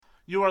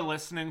You are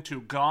listening to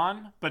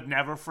Gone But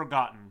Never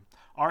Forgotten.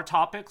 Our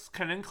topics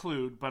can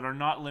include, but are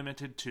not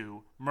limited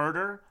to,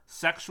 murder,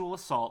 sexual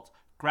assault,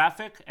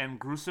 graphic and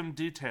gruesome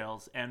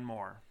details, and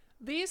more.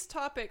 These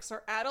topics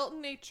are adult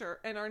in nature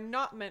and are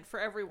not meant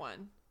for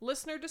everyone.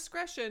 Listener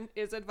discretion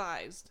is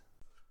advised.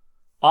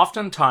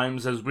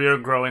 Oftentimes, as we are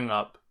growing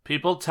up,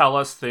 people tell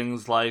us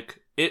things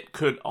like, it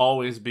could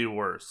always be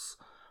worse.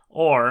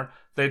 Or,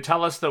 they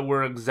tell us that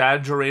we're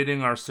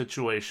exaggerating our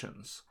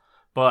situations.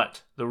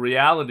 But the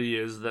reality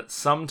is that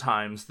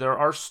sometimes there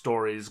are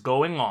stories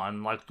going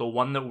on like the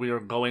one that we are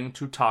going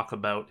to talk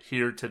about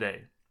here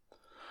today.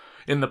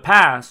 In the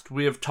past,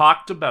 we have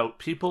talked about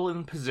people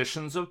in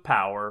positions of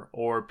power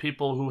or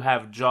people who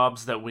have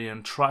jobs that we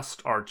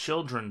entrust our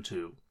children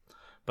to.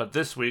 But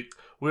this week,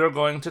 we are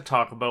going to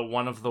talk about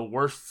one of the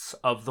worsts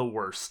of the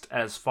worst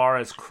as far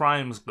as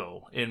crimes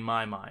go, in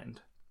my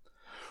mind.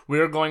 We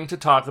are going to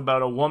talk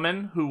about a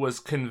woman who was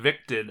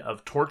convicted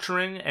of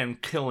torturing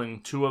and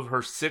killing 2 of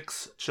her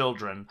 6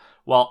 children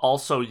while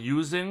also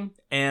using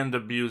and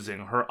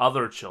abusing her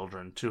other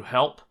children to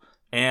help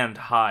and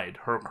hide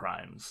her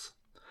crimes.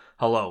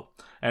 Hello,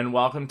 and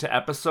welcome to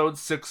episode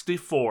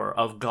 64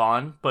 of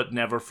Gone But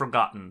Never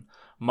Forgotten,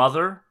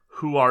 Mother,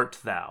 Who Art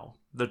Thou?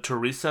 The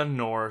Teresa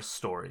Knorr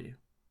Story.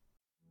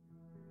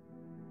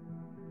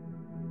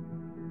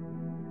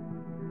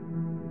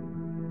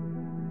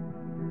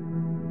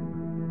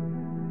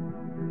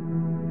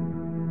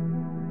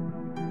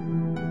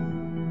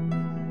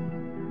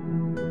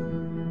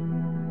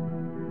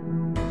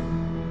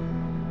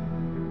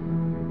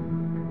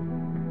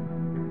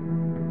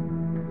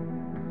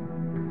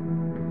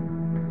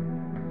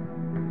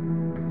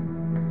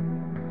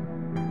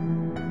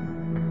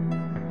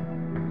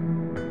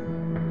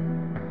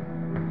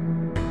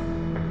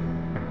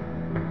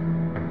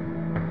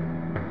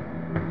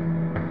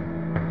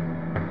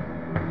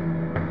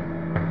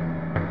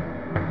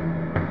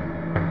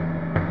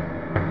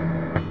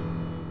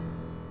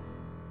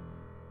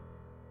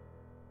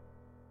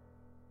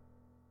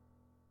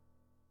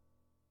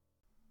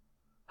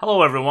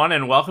 Hello everyone,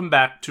 and welcome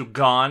back to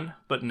Gone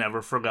But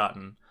Never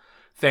Forgotten.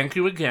 Thank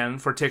you again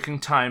for taking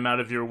time out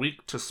of your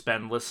week to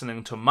spend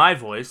listening to my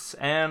voice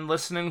and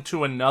listening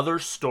to another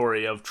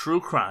story of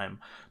true crime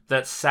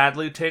that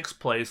sadly takes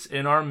place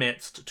in our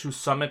midst to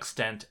some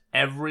extent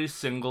every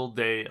single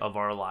day of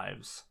our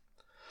lives.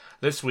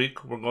 This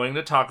week, we're going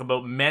to talk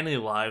about many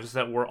lives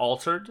that were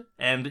altered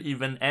and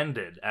even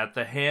ended at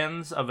the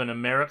hands of an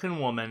American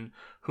woman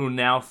who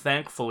now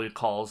thankfully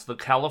calls the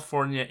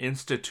California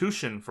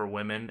Institution for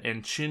Women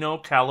in Chino,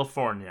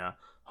 California,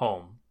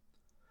 home.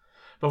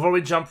 Before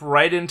we jump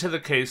right into the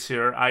case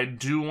here, I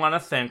do want to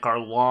thank our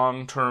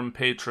long-term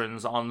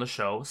patrons on the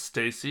show,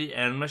 Stacy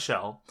and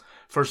Michelle,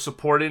 for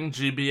supporting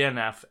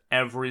GBNF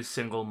every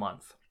single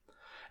month.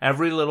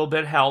 Every little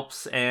bit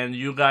helps, and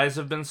you guys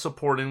have been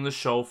supporting the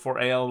show for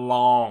a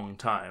long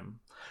time.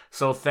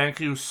 So thank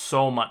you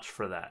so much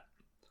for that.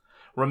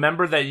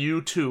 Remember that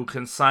you too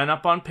can sign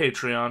up on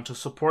Patreon to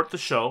support the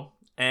show,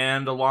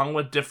 and along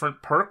with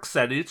different perks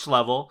at each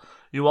level,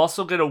 you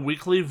also get a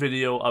weekly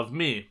video of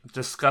me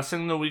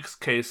discussing the week's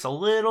case a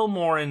little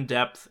more in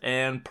depth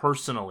and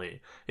personally,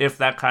 if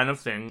that kind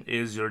of thing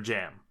is your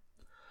jam.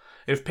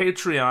 If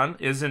Patreon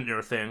isn't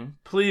your thing,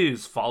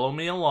 please follow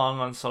me along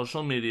on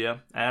social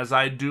media, as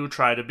I do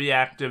try to be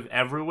active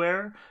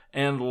everywhere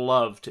and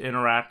love to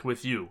interact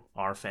with you,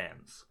 our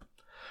fans.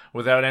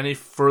 Without any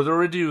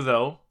further ado,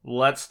 though,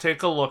 let's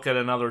take a look at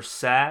another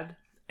sad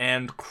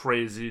and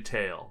crazy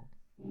tale.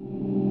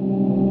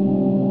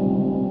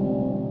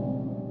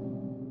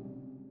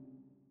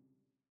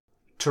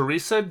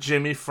 Teresa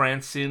Jimmy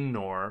Francine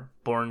Knorr,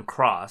 born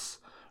Cross,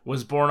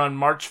 was born on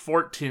March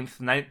 14,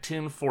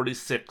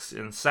 1946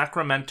 in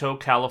Sacramento,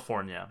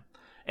 California,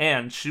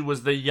 and she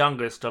was the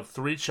youngest of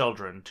 3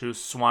 children to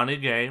Swanee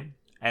Gay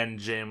and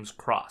James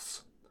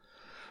Cross.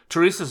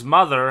 Teresa's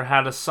mother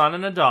had a son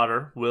and a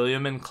daughter,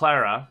 William and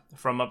Clara,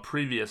 from a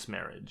previous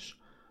marriage.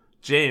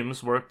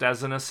 James worked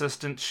as an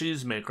assistant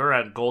cheesemaker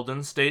at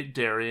Golden State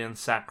Dairy in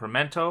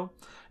Sacramento,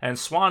 and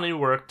Swanee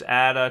worked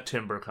at a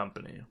timber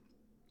company.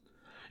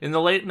 In the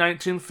late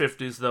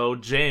 1950s, though,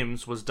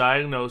 James was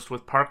diagnosed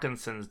with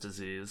Parkinson's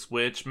disease,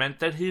 which meant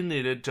that he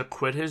needed to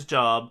quit his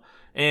job,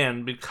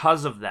 and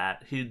because of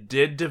that, he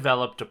did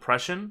develop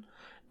depression,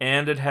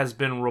 and it has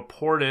been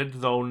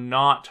reported, though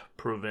not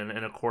proven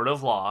in a court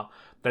of law,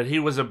 that he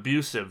was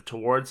abusive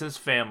towards his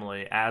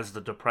family as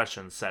the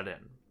depression set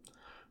in.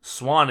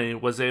 Swanee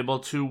was able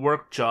to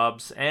work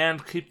jobs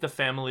and keep the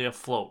family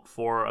afloat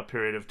for a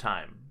period of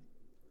time.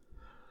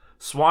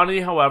 Swanee,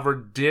 however,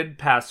 did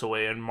pass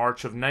away in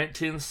March of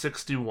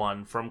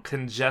 1961 from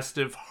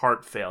congestive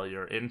heart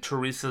failure in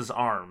Teresa's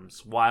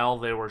arms while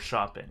they were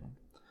shopping.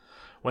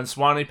 When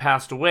Swanee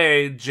passed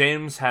away,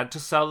 James had to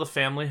sell the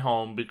family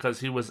home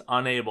because he was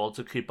unable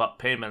to keep up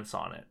payments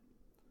on it.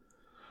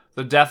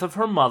 The death of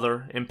her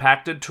mother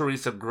impacted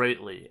Teresa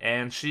greatly,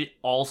 and she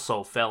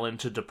also fell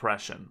into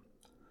depression.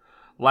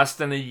 Less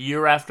than a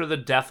year after the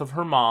death of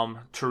her mom,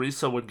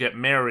 Teresa would get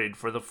married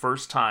for the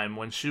first time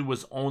when she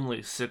was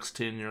only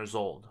 16 years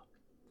old.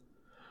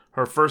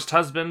 Her first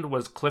husband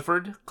was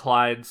Clifford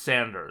Clyde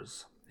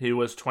Sanders. He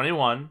was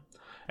 21,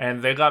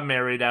 and they got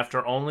married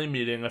after only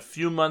meeting a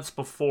few months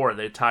before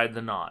they tied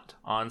the knot,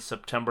 on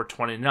September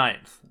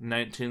 29th,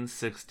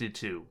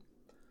 1962.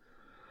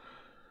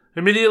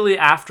 Immediately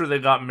after they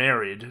got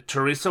married,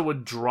 Teresa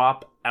would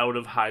drop out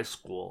of high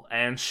school,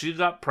 and she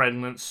got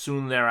pregnant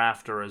soon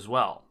thereafter as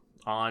well.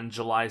 On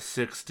July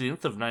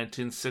 16th of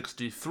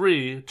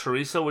 1963,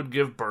 Teresa would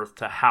give birth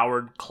to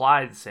Howard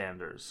Clyde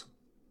Sanders.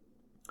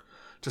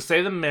 To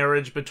say the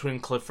marriage between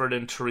Clifford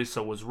and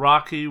Teresa was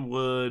rocky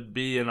would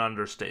be an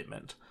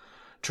understatement.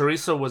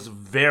 Teresa was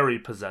very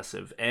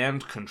possessive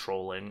and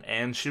controlling,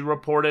 and she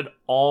reportedly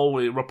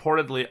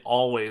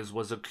always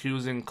was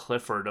accusing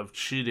Clifford of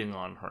cheating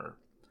on her.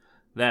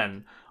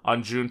 Then,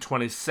 on June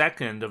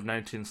 22nd of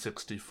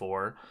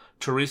 1964,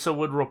 Teresa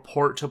would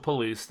report to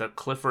police that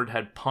Clifford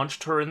had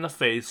punched her in the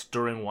face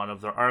during one of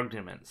their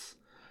arguments.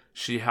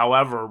 She,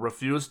 however,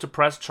 refused to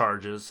press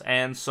charges,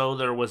 and so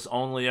there was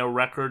only a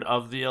record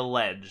of the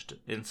alleged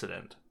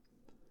incident.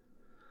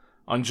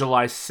 On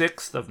July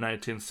 6th of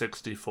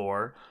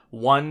 1964,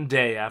 one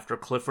day after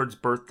Clifford's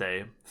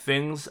birthday,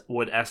 things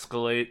would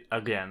escalate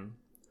again.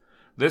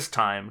 This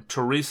time,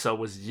 Teresa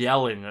was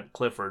yelling at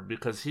Clifford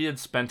because he had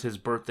spent his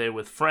birthday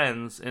with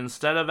friends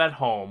instead of at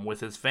home with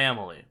his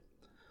family.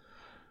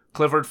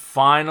 Clifford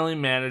finally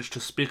managed to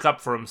speak up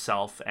for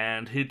himself,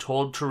 and he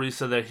told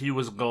Teresa that he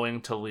was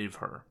going to leave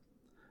her.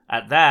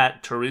 At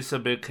that, Teresa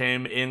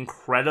became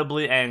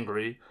incredibly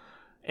angry,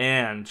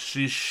 and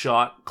she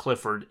shot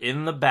Clifford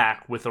in the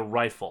back with a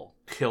rifle,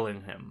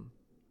 killing him.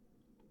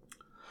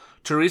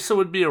 Teresa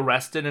would be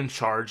arrested and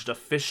charged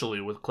officially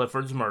with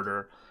Clifford's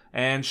murder,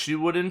 and she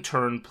would in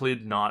turn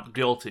plead not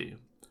guilty.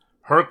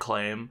 Her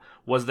claim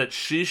was that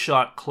she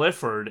shot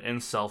Clifford in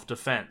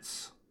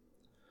self-defense.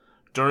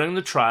 During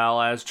the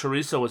trial, as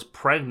Teresa was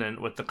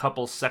pregnant with the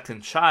couple's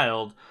second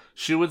child,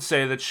 she would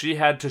say that she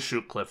had to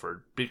shoot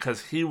Clifford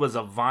because he was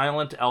a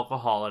violent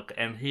alcoholic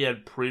and he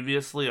had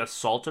previously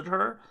assaulted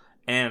her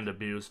and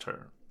abused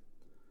her.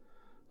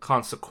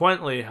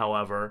 Consequently,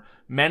 however,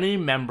 many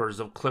members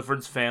of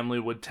Clifford's family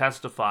would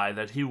testify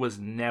that he was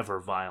never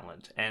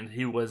violent and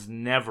he was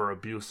never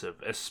abusive,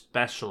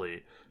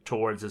 especially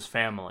towards his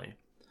family.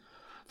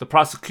 The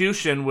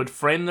prosecution would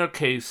frame their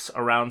case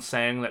around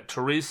saying that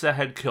Teresa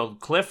had killed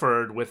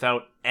Clifford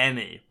without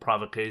any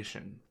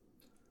provocation.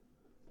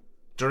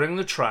 During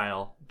the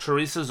trial,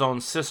 Teresa's own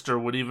sister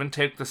would even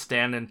take the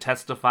stand and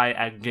testify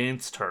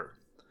against her.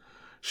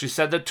 She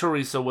said that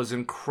Teresa was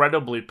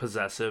incredibly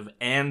possessive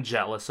and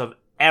jealous of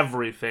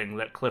everything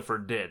that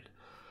Clifford did.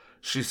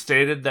 She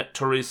stated that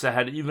Teresa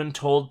had even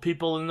told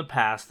people in the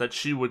past that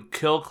she would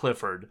kill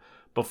Clifford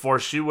before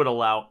she would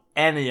allow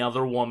any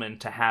other woman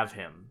to have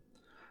him.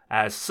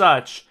 As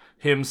such,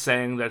 him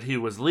saying that he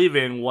was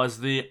leaving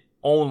was the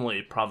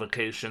only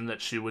provocation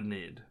that she would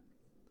need.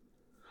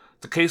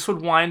 The case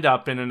would wind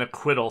up in an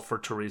acquittal for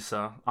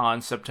Teresa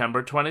on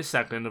September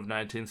 22nd of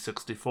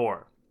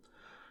 1964.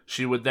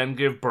 She would then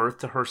give birth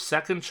to her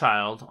second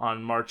child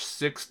on March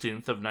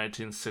 16th of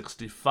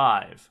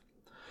 1965.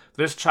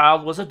 This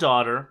child was a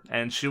daughter,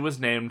 and she was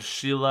named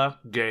Sheila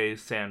Gay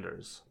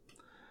Sanders.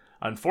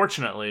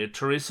 Unfortunately,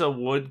 Teresa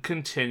would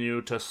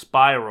continue to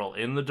spiral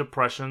in the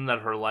depression that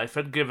her life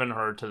had given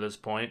her to this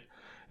point,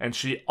 and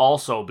she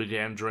also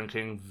began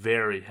drinking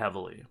very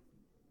heavily.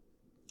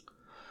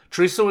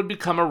 Teresa would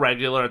become a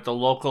regular at the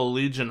local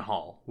Legion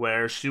Hall,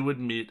 where she would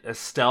meet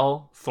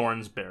Estelle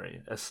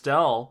Thornsberry.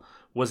 Estelle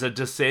was a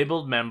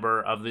disabled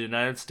member of the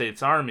United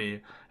States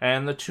Army,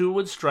 and the two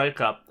would strike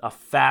up a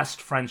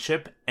fast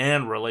friendship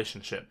and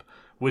relationship,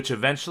 which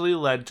eventually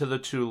led to the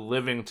two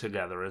living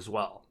together as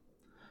well.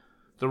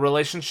 The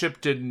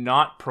relationship did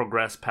not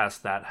progress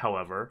past that,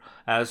 however,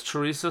 as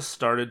Teresa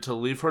started to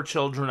leave her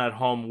children at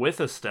home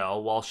with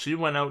Estelle while she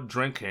went out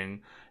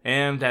drinking,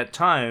 and at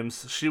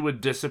times she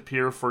would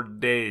disappear for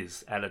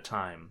days at a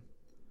time.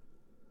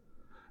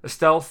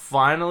 Estelle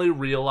finally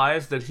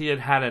realized that he had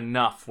had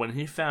enough when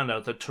he found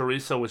out that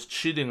Teresa was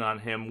cheating on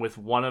him with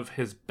one of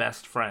his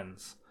best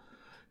friends.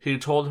 He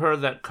told her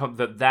that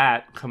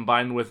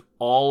combined with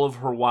all of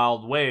her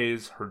wild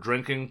ways, her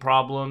drinking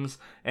problems,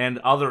 and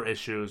other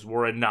issues,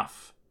 were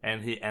enough,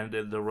 and he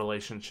ended the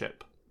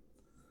relationship.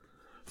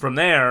 From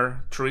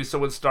there, Teresa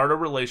would start a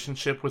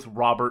relationship with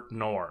Robert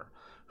Knorr,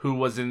 who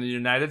was in the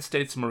United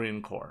States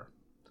Marine Corps.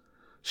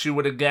 She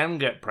would again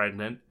get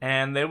pregnant,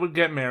 and they would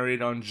get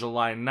married on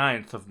July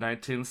 9th of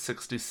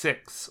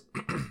 1966.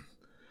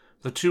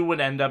 The two would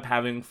end up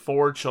having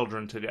 4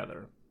 children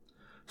together.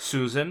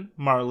 Susan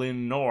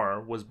Marlene Knorr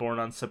was born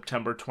on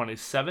September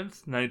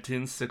 27th,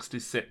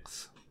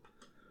 1966.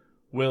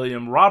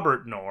 William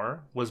Robert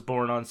Knorr was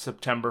born on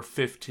September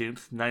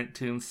 15th,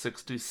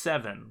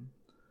 1967.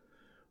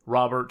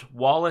 Robert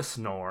Wallace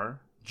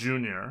Knorr,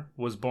 Jr.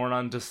 was born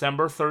on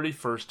December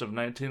 31st of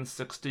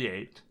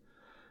 1968.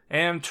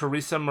 And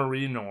Teresa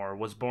Marie Knorr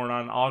was born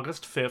on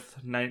August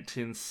 5th,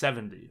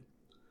 1970.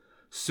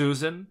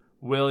 Susan,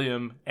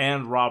 William,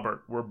 and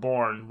Robert were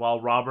born while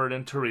Robert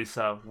and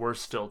Teresa were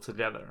still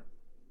together.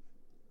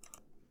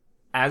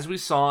 As we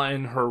saw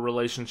in her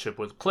relationship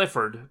with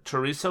Clifford,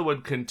 Teresa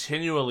would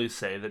continually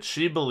say that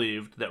she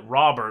believed that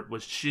Robert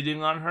was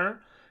cheating on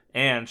her,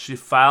 and she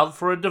filed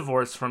for a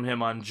divorce from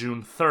him on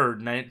June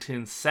 3rd,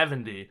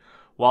 1970,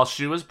 while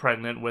she was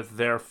pregnant with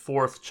their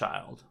fourth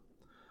child.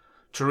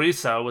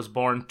 Teresa was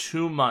born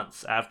 2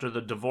 months after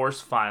the divorce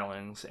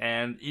filings,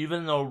 and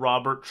even though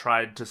Robert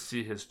tried to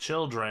see his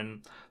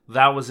children,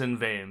 that was in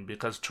vain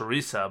because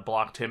Teresa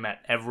blocked him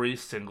at every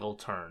single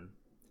turn.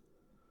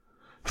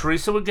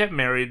 Teresa would get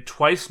married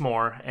twice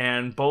more,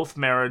 and both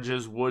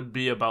marriages would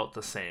be about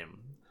the same.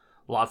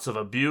 Lots of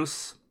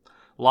abuse,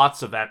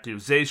 lots of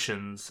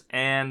accusations,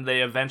 and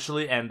they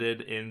eventually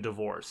ended in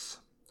divorce.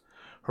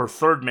 Her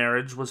third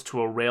marriage was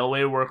to a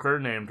railway worker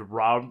named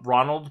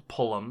Ronald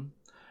Pullum,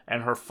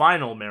 and her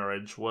final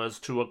marriage was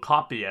to a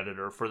copy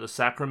editor for the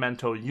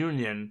Sacramento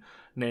Union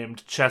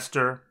named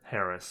Chester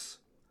Harris.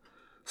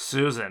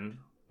 Susan,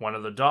 one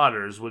of the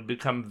daughters, would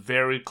become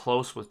very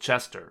close with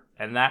Chester,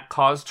 and that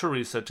caused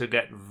Teresa to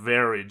get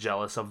very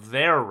jealous of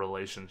their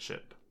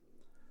relationship.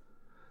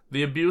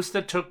 The abuse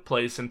that took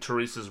place in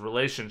Teresa's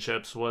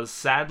relationships was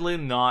sadly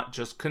not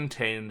just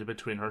contained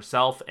between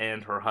herself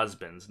and her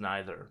husbands,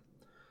 neither.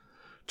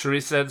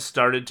 Teresa had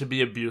started to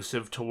be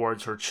abusive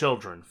towards her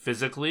children,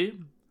 physically,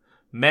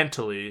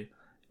 mentally,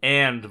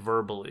 and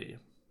verbally.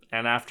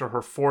 And after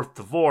her fourth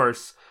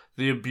divorce,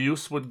 the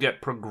abuse would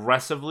get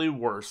progressively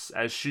worse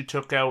as she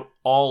took out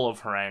all of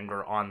her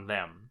anger on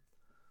them.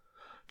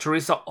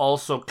 Teresa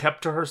also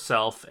kept to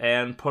herself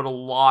and put a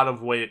lot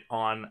of weight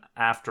on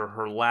after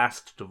her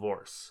last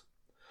divorce.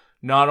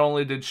 Not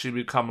only did she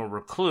become a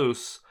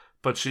recluse,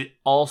 but she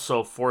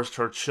also forced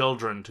her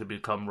children to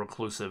become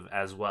reclusive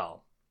as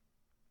well.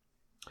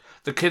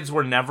 The kids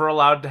were never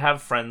allowed to have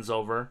friends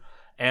over,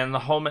 and the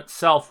home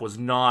itself was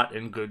not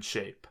in good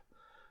shape.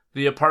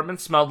 The apartment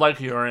smelled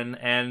like urine,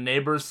 and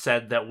neighbors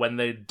said that when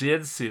they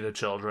did see the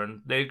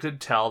children, they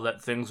could tell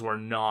that things were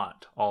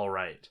not all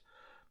right.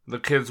 The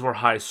kids were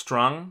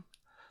high-strung,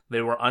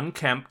 they were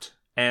unkempt,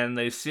 and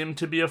they seemed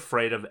to be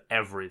afraid of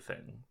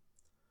everything.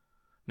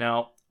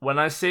 Now, when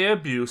I say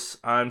abuse,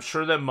 I'm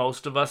sure that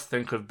most of us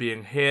think of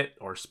being hit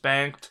or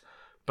spanked,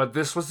 but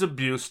this was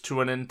abuse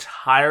to an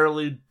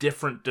entirely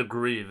different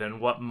degree than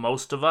what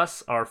most of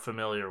us are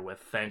familiar with,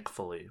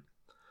 thankfully.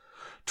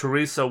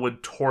 Teresa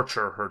would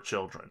torture her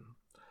children.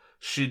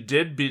 She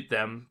did beat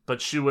them,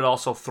 but she would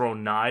also throw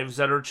knives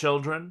at her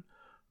children,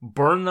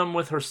 burn them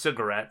with her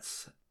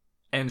cigarettes,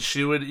 and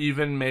she would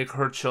even make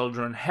her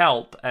children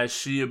help as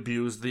she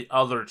abused the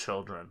other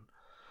children.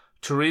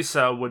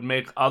 Teresa would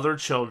make other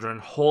children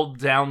hold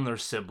down their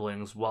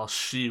siblings while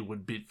she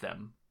would beat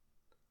them.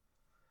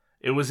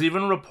 It was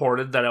even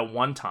reported that at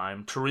one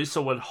time,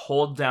 Teresa would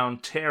hold down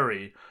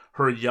Terry,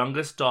 her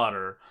youngest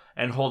daughter,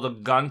 and hold a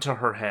gun to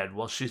her head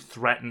while she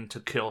threatened to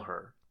kill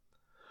her.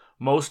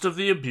 Most of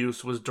the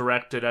abuse was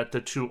directed at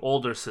the two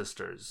older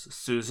sisters,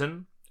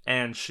 Susan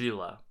and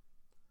Sheila.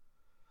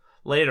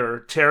 Later,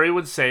 Terry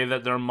would say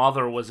that their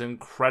mother was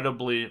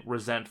incredibly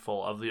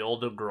resentful of the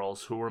older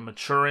girls who were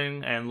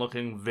maturing and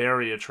looking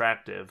very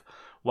attractive,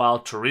 while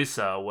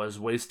Teresa was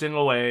wasting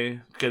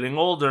away, getting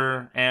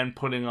older, and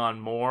putting on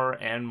more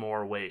and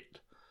more weight.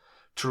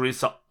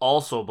 Teresa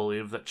also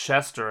believed that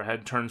Chester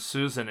had turned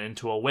Susan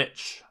into a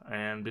witch,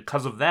 and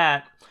because of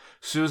that,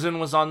 Susan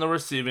was on the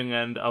receiving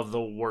end of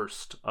the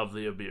worst of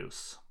the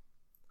abuse.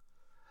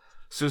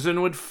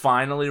 Susan would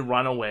finally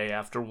run away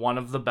after one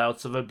of the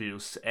bouts of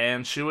abuse,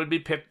 and she would be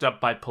picked up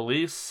by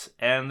police,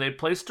 and they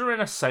placed her in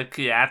a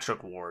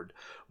psychiatric ward,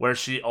 where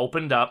she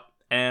opened up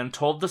and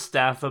told the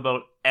staff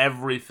about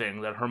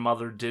everything that her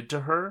mother did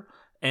to her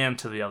and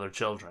to the other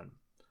children.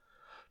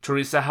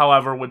 Teresa,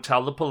 however, would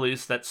tell the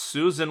police that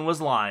Susan was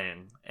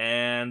lying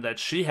and that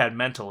she had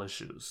mental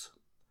issues.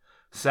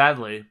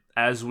 Sadly,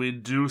 as we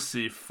do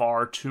see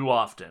far too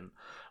often,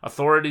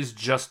 authorities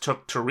just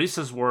took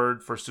Teresa's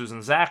word for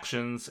Susan's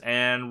actions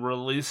and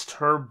released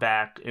her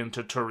back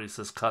into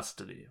Teresa's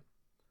custody.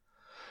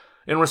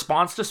 In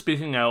response to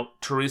speaking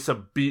out, Teresa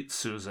beat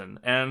Susan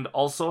and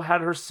also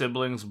had her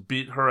siblings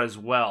beat her as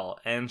well,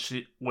 and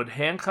she would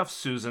handcuff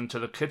Susan to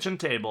the kitchen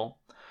table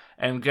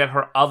and get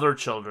her other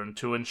children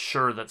to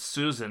ensure that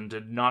Susan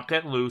did not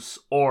get loose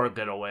or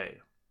get away.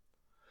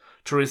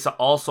 Teresa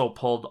also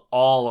pulled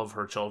all of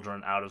her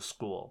children out of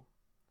school.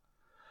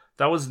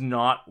 That was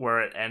not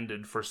where it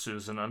ended for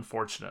Susan,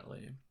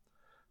 unfortunately.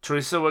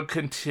 Teresa would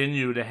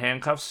continue to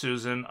handcuff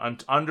Susan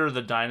under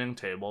the dining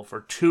table for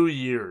 2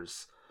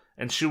 years,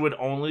 and she would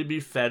only be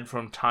fed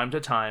from time to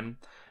time,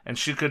 and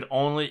she could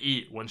only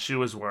eat when she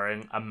was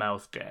wearing a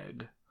mouth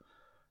gag.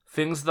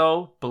 Things,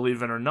 though,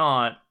 believe it or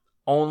not,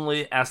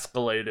 only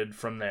escalated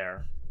from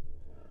there.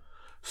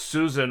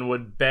 Susan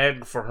would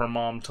beg for her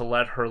mom to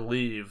let her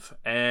leave,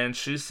 and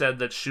she said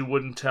that she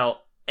wouldn't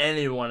tell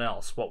anyone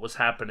else what was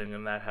happening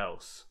in that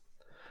house.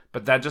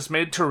 But that just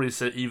made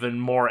Teresa even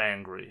more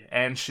angry,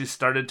 and she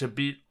started to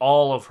beat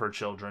all of her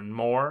children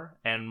more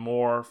and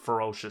more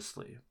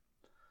ferociously.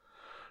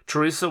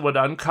 Teresa would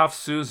uncuff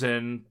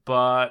Susan,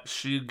 but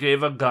she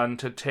gave a gun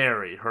to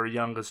Terry, her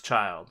youngest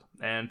child,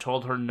 and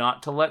told her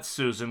not to let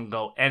Susan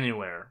go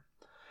anywhere,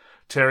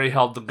 Terry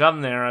held the gun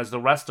there as the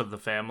rest of the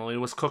family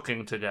was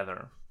cooking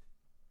together.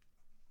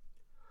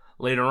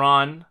 Later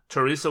on,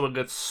 Teresa would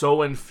get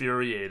so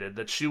infuriated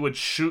that she would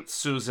shoot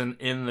Susan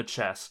in the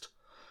chest.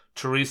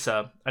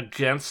 Teresa,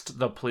 against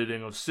the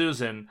pleading of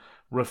Susan,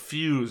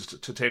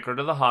 refused to take her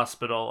to the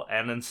hospital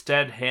and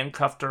instead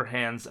handcuffed her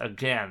hands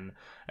again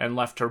and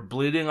left her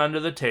bleeding under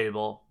the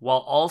table while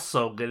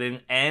also getting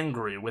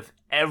angry with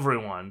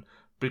everyone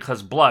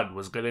because blood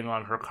was getting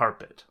on her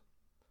carpet.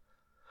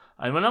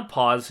 I'm going to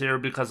pause here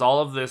because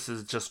all of this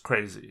is just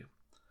crazy.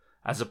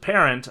 As a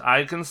parent,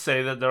 I can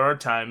say that there are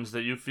times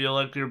that you feel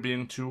like you're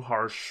being too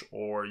harsh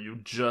or you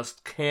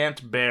just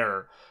can't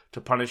bear to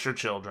punish your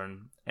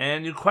children,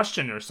 and you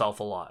question yourself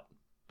a lot.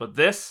 But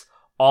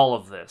all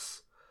of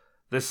this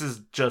is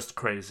just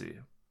crazy.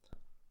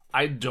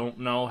 I don't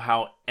know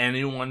how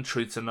anyone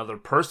treats another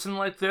person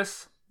like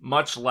this,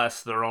 much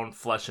less their own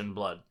flesh and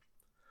blood.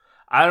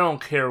 I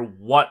don't care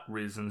what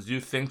reasons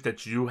you think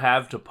that you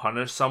have to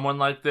punish someone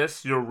like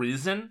this, your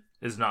reason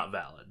is not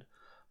valid.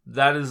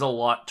 That is a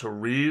lot to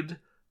read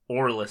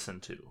or listen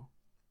to.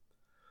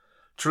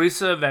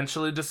 Teresa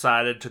eventually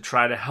decided to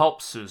try to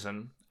help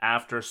Susan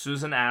after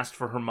Susan asked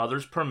for her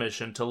mother's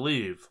permission to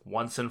leave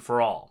once and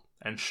for all,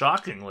 and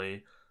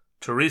shockingly,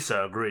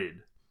 Teresa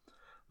agreed.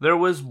 There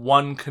was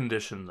one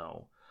condition,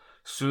 though.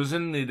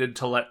 Susan needed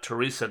to let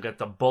Teresa get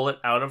the bullet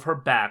out of her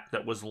back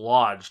that was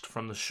lodged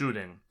from the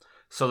shooting,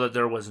 so that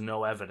there was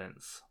no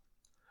evidence.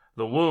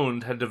 The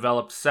wound had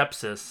developed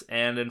sepsis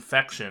and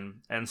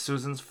infection, and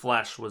Susan's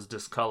flesh was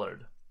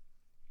discolored.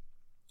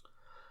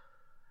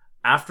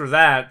 After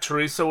that,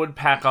 Teresa would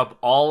pack up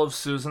all of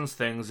Susan's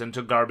things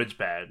into garbage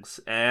bags,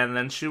 and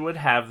then she would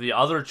have the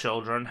other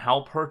children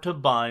help her to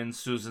bind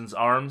Susan's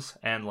arms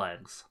and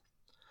legs.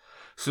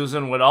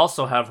 Susan would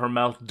also have her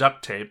mouth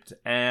duct taped,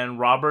 and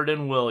Robert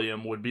and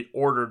William would be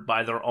ordered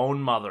by their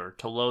own mother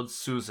to load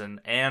Susan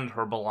and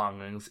her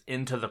belongings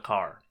into the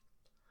car.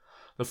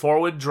 The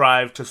four would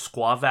drive to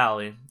Squaw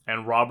Valley,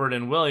 and Robert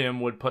and William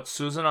would put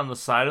Susan on the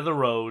side of the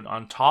road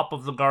on top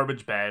of the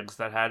garbage bags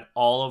that had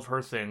all of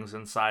her things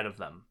inside of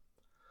them.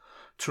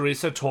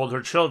 Teresa told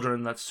her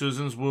children that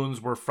Susan's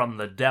wounds were from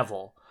the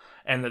devil,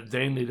 and that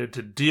they needed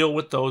to deal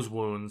with those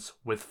wounds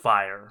with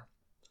fire.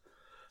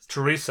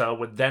 Teresa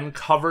would then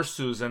cover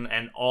Susan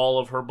and all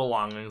of her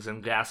belongings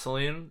in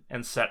gasoline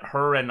and set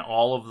her and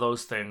all of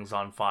those things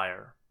on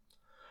fire.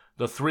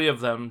 The three of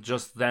them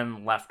just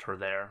then left her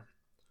there.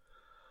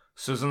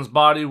 Susan's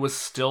body was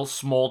still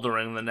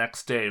smoldering the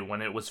next day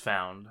when it was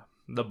found.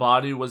 The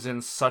body was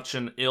in such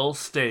an ill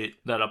state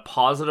that a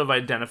positive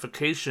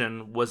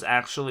identification was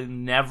actually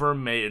never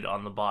made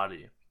on the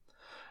body.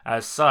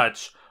 As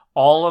such,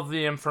 all of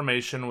the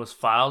information was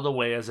filed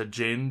away as a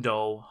Jane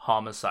Doe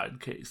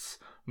homicide case,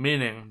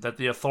 meaning that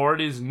the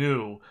authorities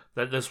knew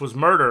that this was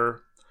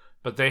murder,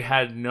 but they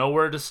had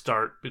nowhere to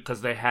start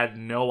because they had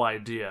no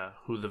idea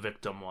who the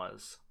victim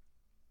was.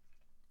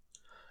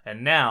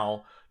 And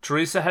now,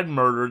 Teresa had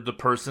murdered the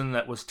person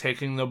that was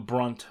taking the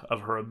brunt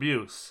of her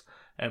abuse,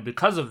 and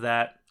because of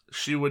that,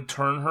 she would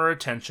turn her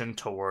attention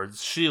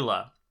towards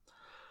Sheila.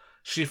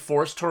 She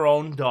forced her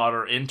own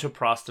daughter into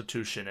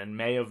prostitution in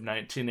May of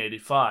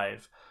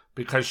 1985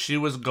 because she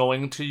was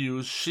going to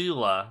use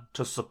Sheila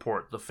to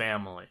support the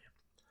family.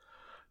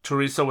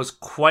 Teresa was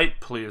quite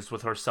pleased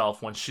with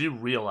herself when she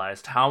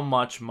realized how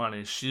much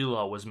money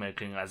Sheila was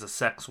making as a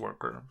sex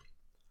worker.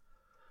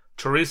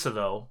 Teresa,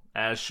 though,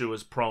 as she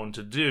was prone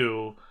to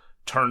do,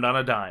 turned on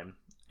a dime,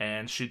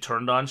 and she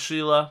turned on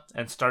Sheila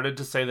and started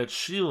to say that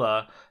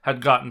Sheila had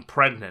gotten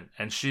pregnant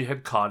and she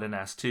had caught an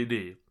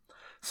STD,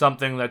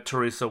 something that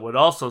Teresa would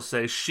also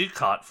say she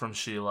caught from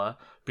Sheila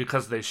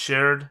because they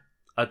shared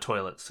a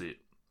toilet seat.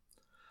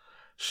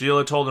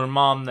 Sheila told her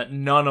mom that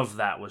none of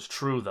that was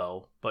true,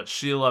 though, but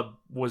Sheila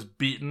was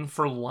beaten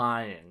for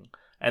lying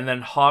and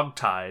then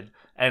hogtied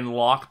and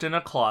locked in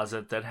a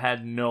closet that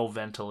had no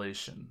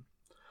ventilation.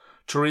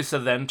 Teresa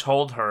then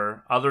told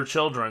her other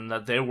children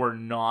that they were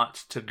not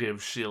to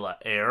give Sheila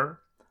air,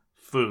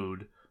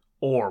 food,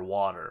 or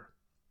water.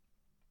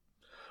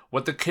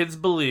 What the kids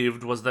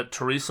believed was that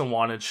Teresa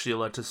wanted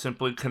Sheila to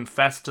simply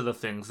confess to the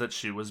things that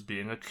she was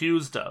being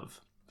accused of.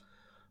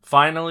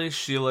 Finally,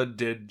 Sheila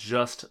did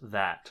just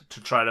that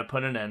to try to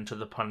put an end to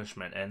the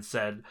punishment and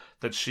said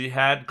that she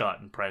had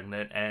gotten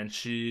pregnant and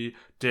she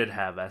did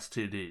have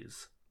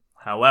STDs.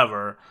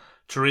 However,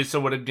 Teresa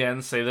would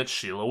again say that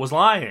Sheila was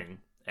lying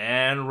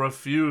and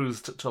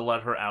refused to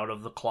let her out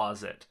of the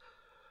closet.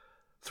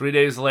 3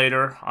 days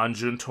later, on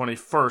June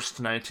 21st,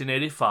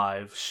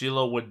 1985,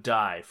 Sheila would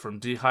die from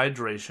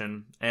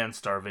dehydration and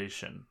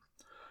starvation.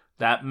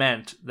 That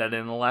meant that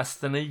in less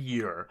than a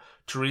year,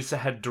 Teresa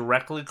had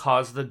directly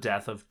caused the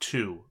death of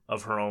 2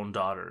 of her own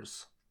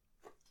daughters.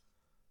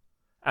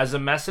 As a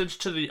message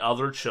to the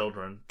other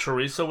children,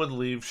 Teresa would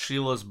leave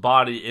Sheila's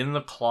body in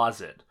the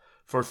closet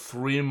for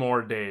 3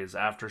 more days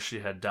after she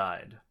had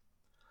died.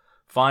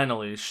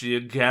 Finally, she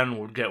again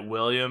would get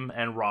William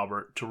and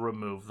Robert to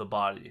remove the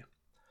body.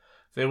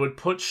 They would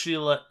put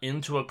Sheila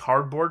into a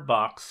cardboard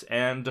box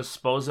and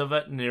dispose of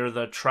it near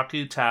the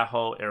Truckee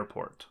Tahoe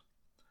Airport.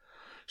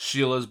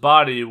 Sheila's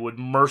body would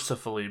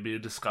mercifully be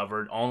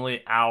discovered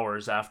only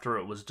hours after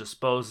it was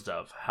disposed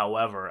of.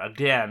 However,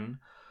 again,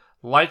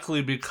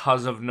 likely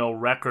because of no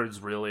records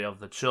really of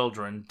the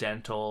children,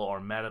 dental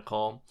or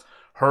medical,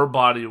 her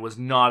body was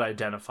not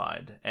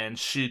identified, and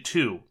she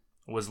too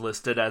was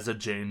listed as a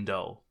Jane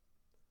Doe.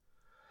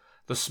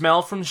 The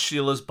smell from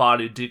Sheila's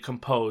body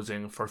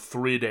decomposing for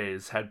 3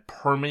 days had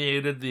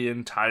permeated the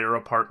entire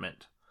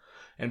apartment,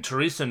 and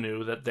Teresa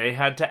knew that they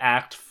had to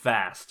act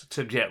fast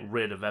to get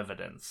rid of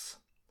evidence.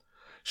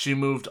 She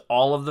moved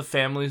all of the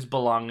family's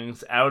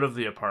belongings out of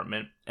the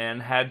apartment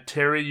and had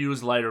Terry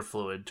use lighter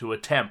fluid to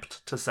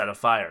attempt to set a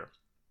fire.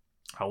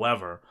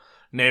 However,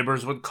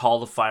 neighbors would call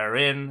the fire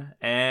in,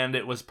 and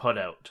it was put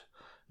out.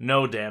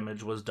 No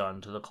damage was done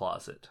to the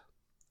closet.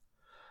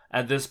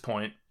 At this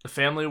point, the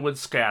family would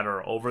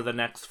scatter over the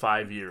next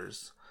 5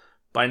 years.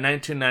 By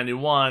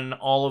 1991,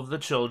 all of the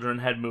children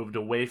had moved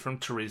away from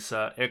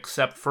Teresa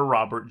except for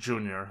Robert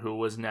Jr., who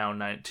was now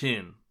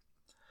 19.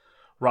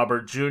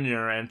 Robert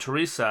Jr. and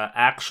Teresa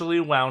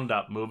actually wound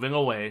up moving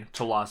away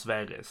to Las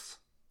Vegas.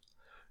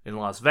 In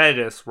Las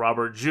Vegas,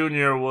 Robert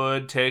Jr.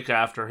 would take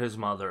after his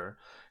mother.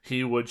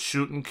 He would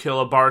shoot and kill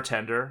a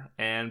bartender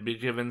and be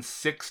given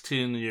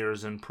 16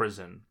 years in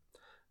prison.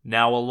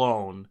 Now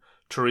alone,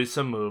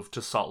 Teresa moved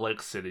to Salt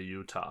Lake City,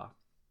 Utah.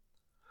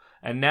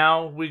 And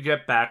now we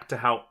get back to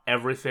how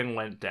everything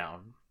went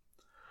down.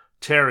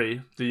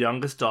 Terry, the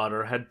youngest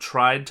daughter, had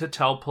tried to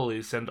tell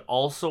police and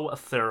also a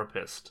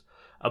therapist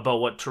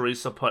about what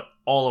Teresa put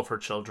all of her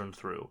children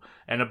through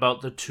and about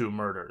the 2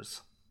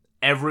 murders.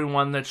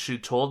 Everyone that she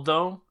told,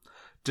 though,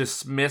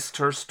 dismissed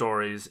her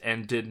stories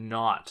and did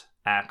not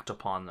act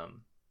upon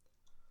them.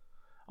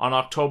 On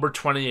October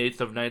 28th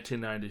of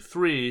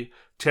 1993,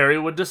 Terry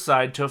would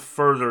decide to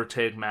further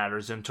take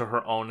matters into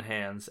her own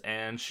hands,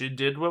 and she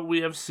did what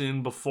we have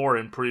seen before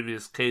in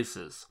previous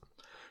cases.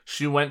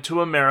 She went to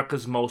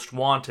America's Most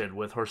Wanted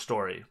with her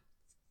story.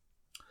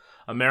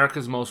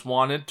 America's Most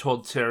Wanted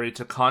told Terry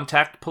to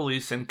contact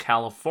police in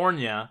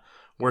California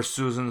where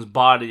Susan's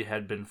body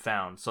had been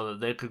found so that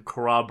they could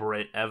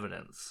corroborate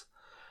evidence.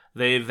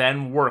 They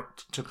then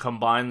worked to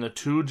combine the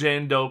 2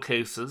 Jane Doe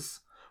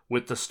cases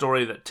with the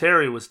story that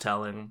Terry was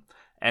telling,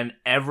 and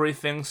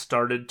everything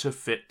started to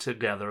fit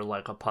together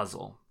like a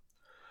puzzle.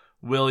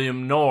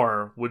 William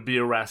Knorr would be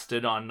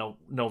arrested on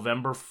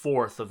November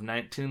 4th of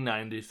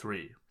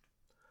 1993.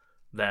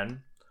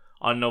 Then,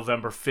 on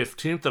November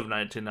 15th of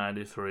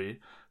 1993,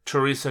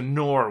 Teresa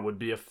Knorr would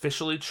be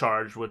officially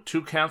charged with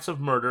 2 counts of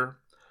murder,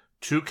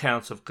 2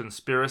 counts of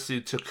conspiracy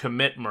to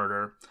commit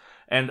murder,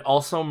 and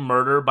also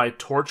murder by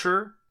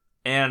torture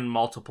and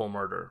multiple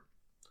murder.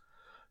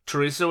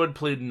 Teresa would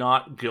plead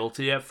not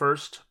guilty at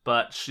first,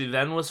 but she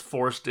then was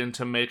forced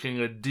into making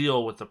a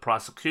deal with the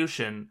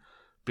prosecution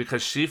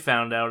because she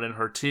found out and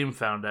her team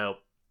found out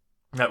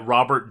that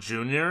Robert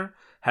Jr.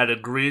 had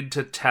agreed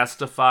to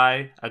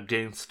testify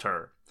against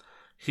her.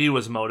 He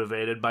was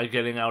motivated by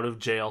getting out of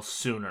jail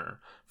sooner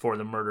for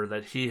the murder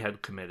that he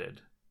had committed.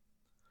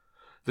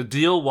 The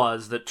deal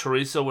was that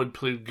Teresa would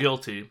plead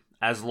guilty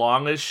as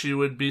long as she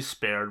would be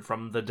spared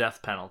from the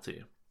death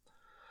penalty.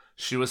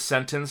 She was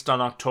sentenced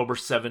on October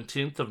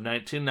 17th of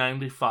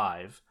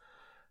 1995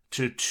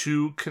 to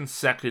 2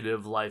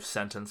 consecutive life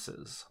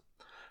sentences.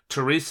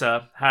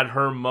 Teresa had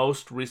her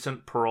most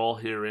recent parole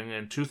hearing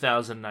in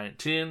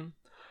 2019,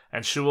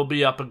 and she will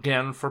be up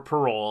again for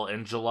parole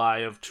in July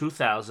of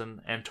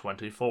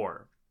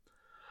 2024.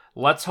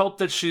 Let's hope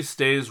that she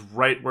stays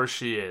right where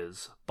she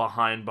is,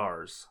 behind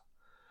bars.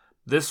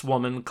 This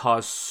woman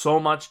caused so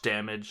much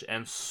damage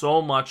and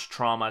so much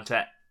trauma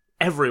to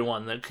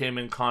everyone that came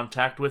in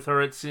contact with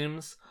her, it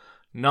seems,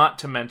 not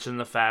to mention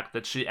the fact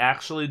that she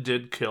actually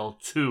did kill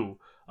 2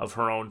 of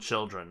her own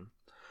children.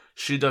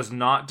 She does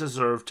not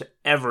deserve to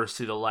ever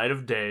see the light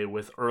of day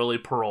with early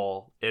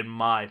parole, in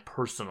my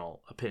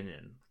personal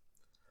opinion.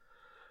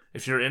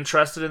 If you're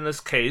interested in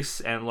this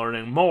case and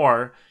learning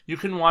more, you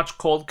can watch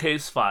Cold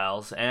Case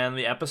Files, and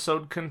the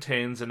episode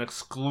contains an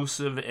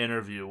exclusive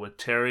interview with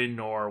Terry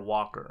Knorr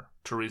Walker,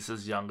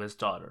 Teresa's youngest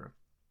daughter.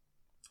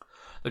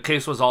 The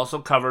case was also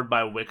covered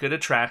by Wicked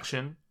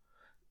Attraction,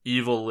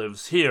 Evil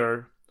Lives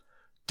Here,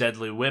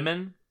 Deadly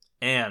Women,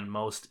 and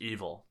Most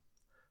Evil.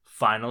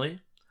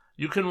 Finally,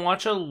 you can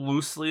watch a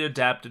loosely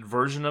adapted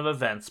version of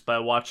events by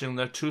watching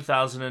the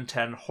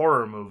 2010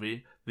 horror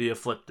movie, The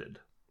Afflicted.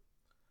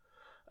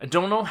 I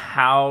don't know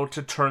how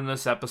to turn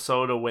this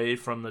episode away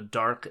from the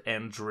dark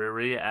and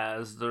dreary,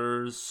 as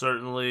there's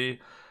certainly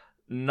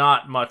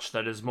not much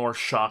that is more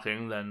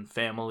shocking than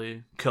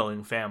family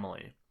killing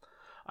family.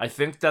 I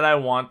think that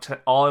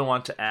all I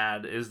want to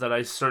add is that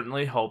I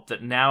certainly hope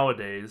that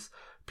nowadays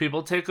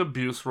people take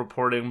abuse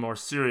reporting more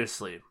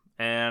seriously,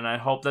 and I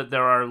hope that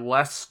there are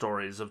less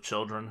stories of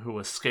children who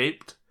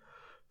escaped,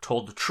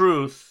 told the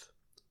truth,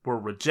 were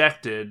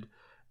rejected,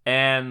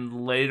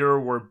 and later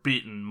were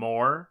beaten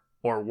more,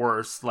 or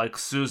worse, like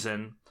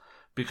Susan,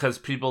 because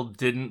people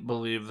didn't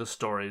believe the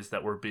stories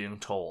that were being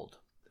told.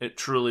 It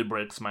truly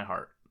breaks my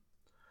heart.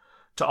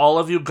 To all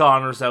of you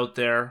goners out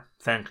there,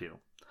 thank you.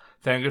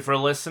 Thank you for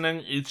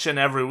listening each and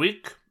every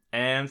week,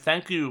 And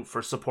thank you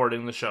for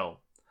supporting the show.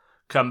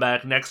 Come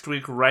back next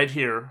week right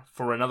here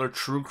for another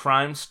true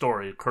crime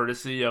story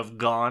courtesy of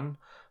Gone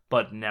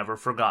But Never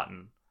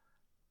Forgotten.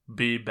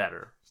 Be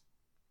better.